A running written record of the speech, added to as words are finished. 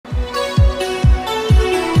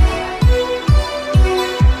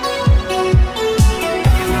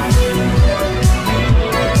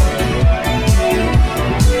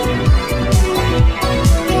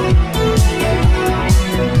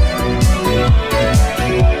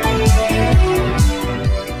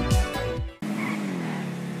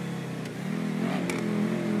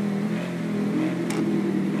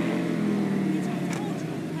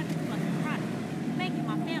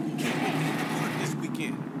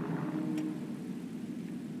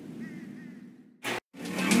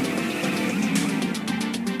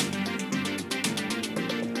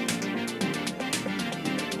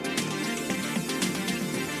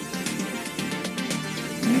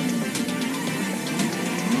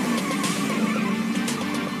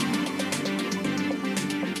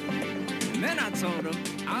told them,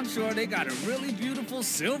 I'm sure they got a really beautiful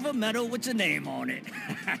silver medal with your name on it.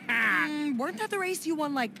 Weren't that the race you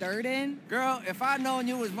won like third in? Girl, if I'd known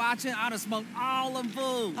you was watching, I'd have smoked all them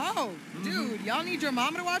fools. Oh, dude, y'all need your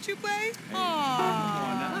mama to watch you play? Hey,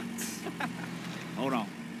 Aww. Hold on.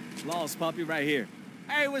 Lost puppy right here.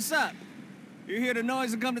 Hey, what's up? You hear the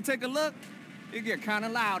noise and come to take a look? It get kind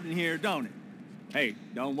of loud in here, don't it? Hey,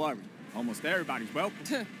 don't worry. Almost everybody's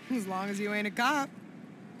welcome. As long as you ain't a cop.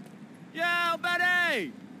 Yo,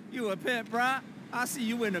 Betty! You a pimp, bruh? I'll see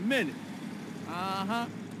you in a minute. Uh-huh.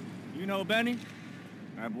 You know Benny?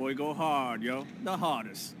 That boy go hard, yo. The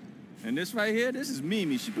hardest. And this right here, this is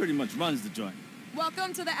Mimi. She pretty much runs the joint.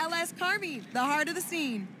 Welcome to the LS Car Meet, the heart of the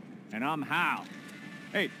scene. And I'm Hal.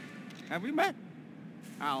 Hey, have we met?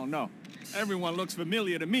 I don't know. Everyone looks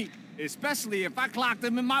familiar to me, especially if I clocked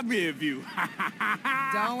him in my rear view.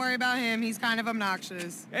 Don't worry about him. He's kind of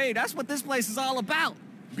obnoxious. Hey, that's what this place is all about.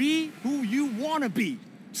 Be who you want to be.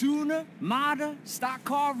 Tuner, modder, stock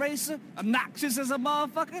car racer, obnoxious as a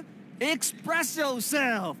motherfucker. Express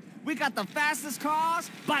yourself. We got the fastest cars,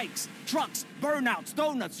 bikes, trucks, burnouts,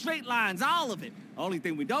 donuts, straight lines, all of it. Only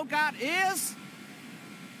thing we don't got is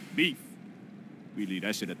beef. We leave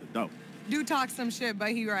that shit at the door. Do talk some shit,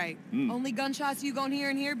 but he right. Only gunshots you gon' hear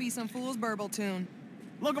in here be some fool's burble tune.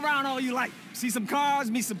 Look around all you like. See some cars,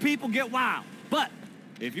 meet some people, get wild. But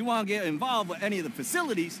if you want to get involved with any of the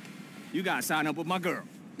facilities, you gotta sign up with my girl.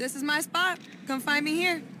 This is my spot. Come find me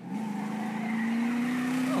here.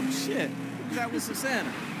 Oh, shit. Who's that with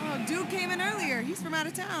Susanna? Oh, dude came in earlier. He's from out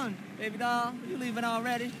of town. Baby doll, you leaving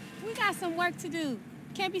already? We got some work to do.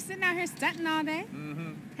 Can't be sitting out here stunting all day.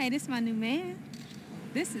 Hey, this my new man.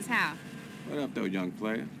 This is Hal. What up, though, young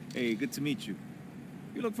player? Hey, good to meet you.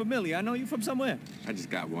 You look familiar. I know you from somewhere. I just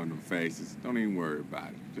got one of them faces. Don't even worry about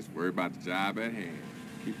it. Just worry about the job at hand.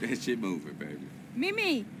 Keep that shit moving, baby.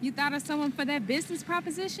 Mimi, you thought of someone for that business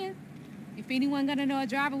proposition? If anyone gonna know a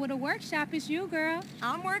driver with a workshop, it's you, girl.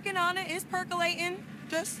 I'm working on it. It's percolating.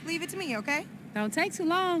 Just leave it to me, okay? Don't take too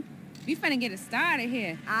long. We finna get it started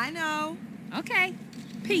here. I know. Okay.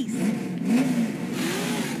 Peace.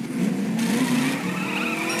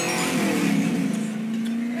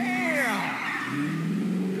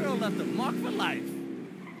 Damn! Girl left a mark for life.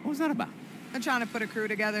 What was that about? I'm trying to put a crew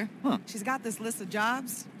together. Huh. She's got this list of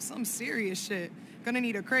jobs. Some serious shit. Gonna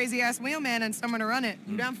need a crazy-ass wheelman and someone to run it.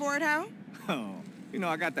 You down for it, Hal? Oh, you know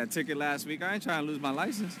I got that ticket last week. I ain't trying to lose my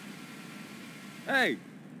license. Hey,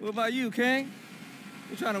 what about you, King?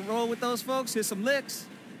 You trying to roll with those folks, hit some licks?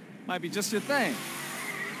 Might be just your thing.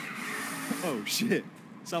 Oh, shit.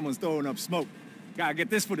 Someone's throwing up smoke. Gotta get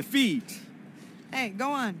this for the feed. Hey,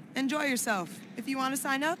 go on. Enjoy yourself. If you want to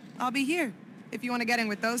sign up, I'll be here. If you want to get in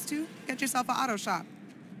with those two, get yourself an auto shop.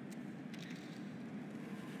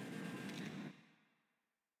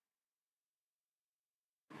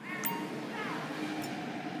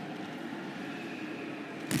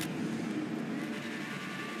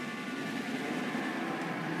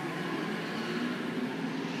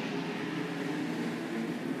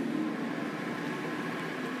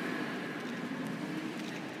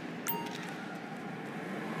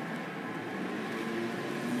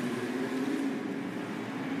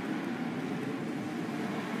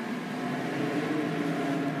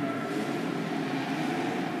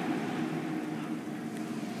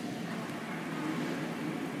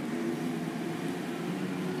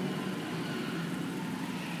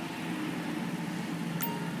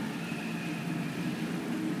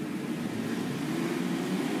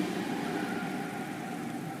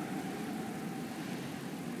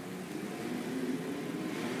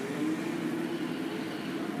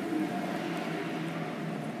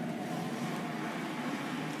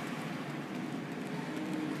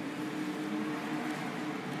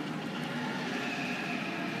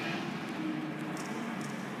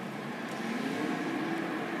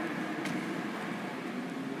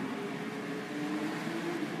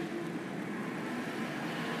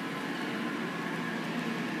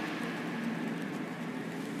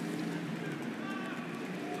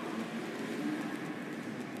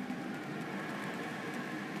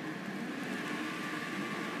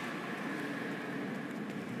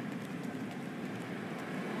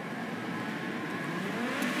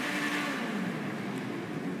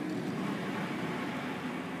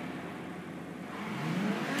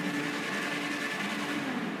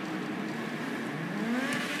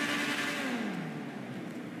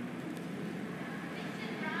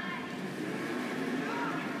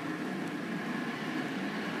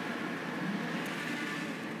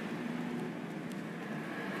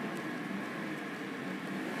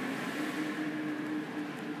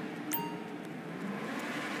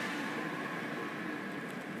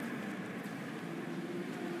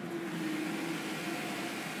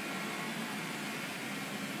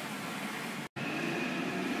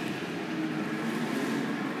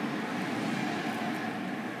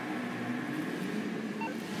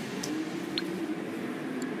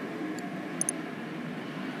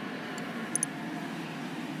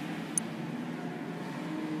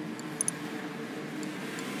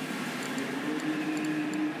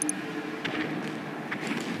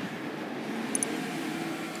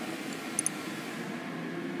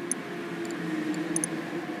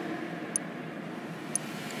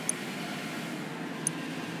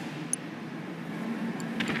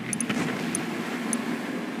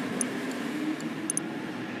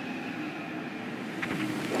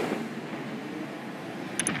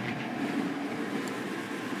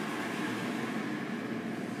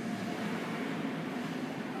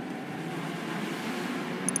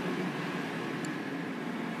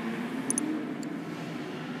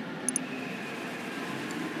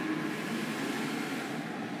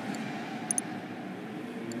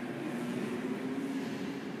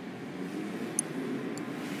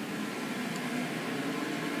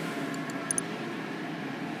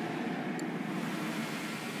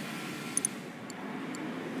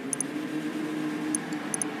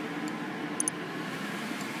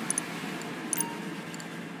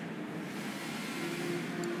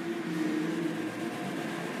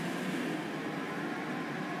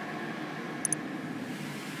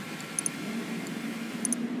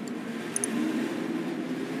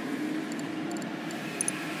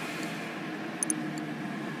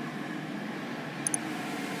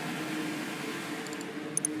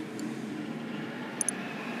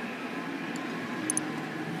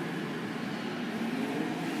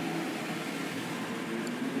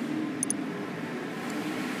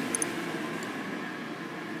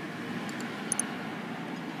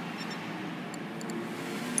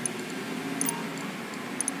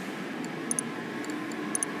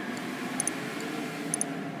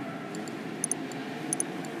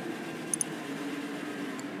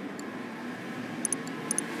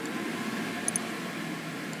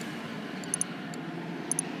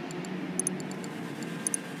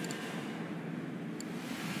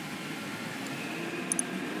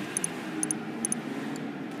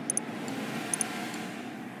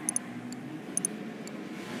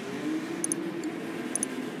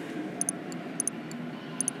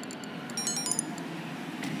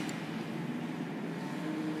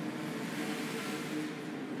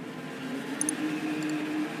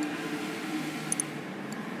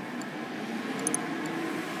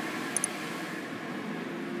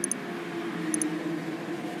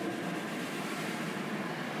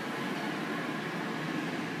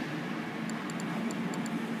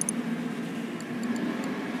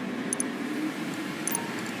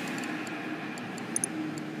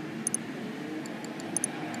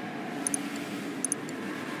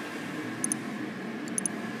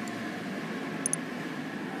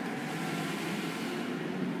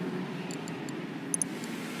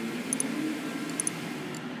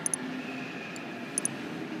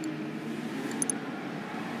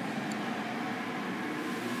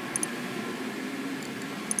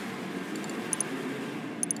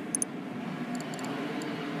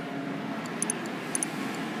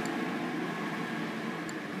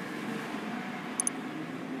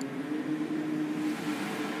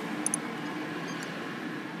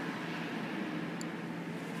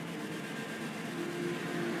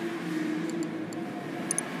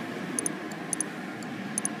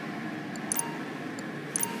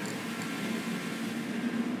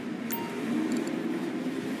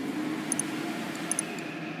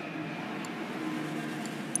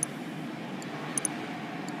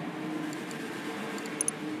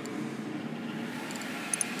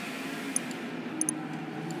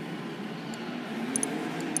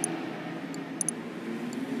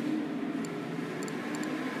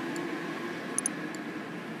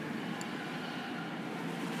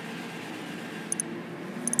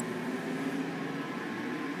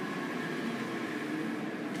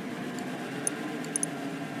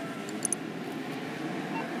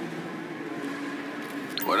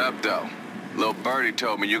 up, though? Little Birdie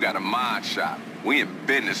told me you got a mod shop. We in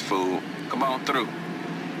business, fool. Come on through.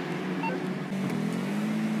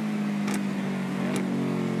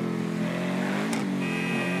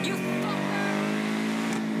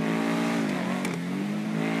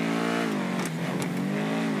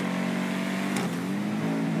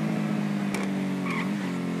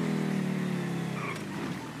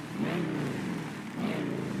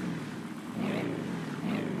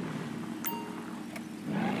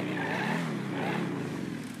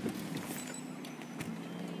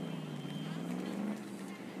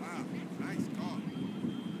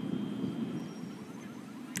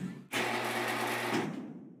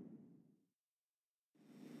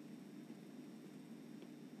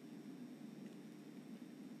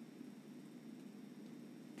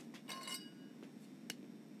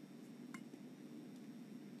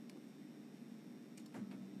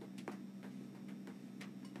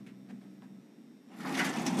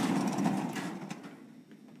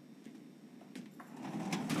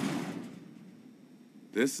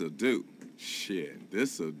 This'll do. Shit,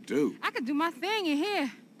 this'll do. I could do my thing in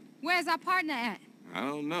here. Where's our partner at? I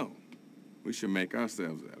don't know. We should make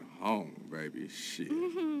ourselves at home, baby. Shit.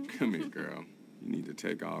 Come here, girl. You need to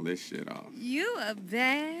take all this shit off. You a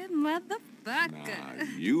bad motherfucker. Nah,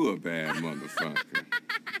 you a bad motherfucker.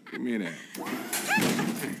 Give me that.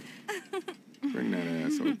 Bring that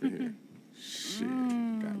ass over here. Shit,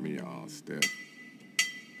 got me all stiff.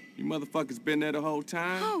 You motherfuckers been there the whole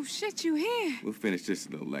time? Oh, shit, you here. We'll finish this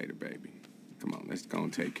a little later, baby. Come on, let's go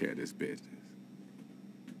and take care of this business.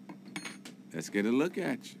 Let's get a look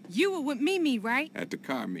at you. You were with Mimi, right? At the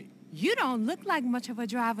car meet. You don't look like much of a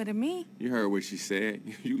driver to me. You heard what she said.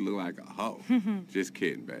 You look like a hoe. Just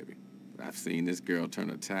kidding, baby. But I've seen this girl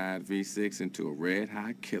turn a tired V6 into a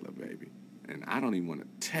red-hot killer, baby. And I don't even want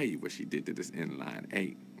to tell you what she did to this inline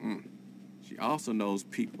 8. She also knows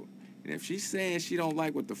people. And if she's saying she don't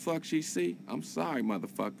like what the fuck she see, I'm sorry,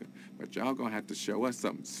 motherfucker, but y'all gonna have to show us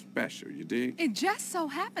something special, you dig? It just so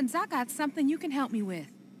happens I got something you can help me with.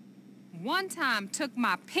 One time took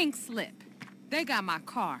my pink slip. They got my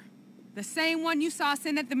car. The same one you saw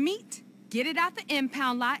sitting at the meet. Get it out the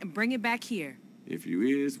impound lot and bring it back here. If you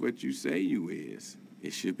is what you say you is,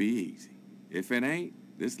 it should be easy. If it ain't,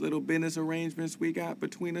 this little business arrangements we got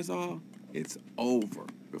between us all, it's over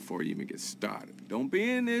before you even get started. Don't be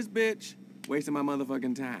in this, bitch. Wasting my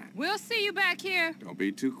motherfucking time. We'll see you back here. Don't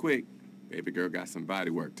be too quick. Baby girl got some body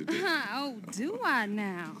work to do. Oh, do I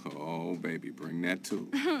now? Oh, baby, bring that tool.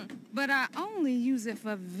 But I only use it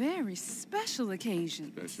for very special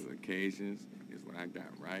occasions. Special occasions is what I got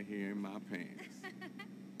right here in my pants.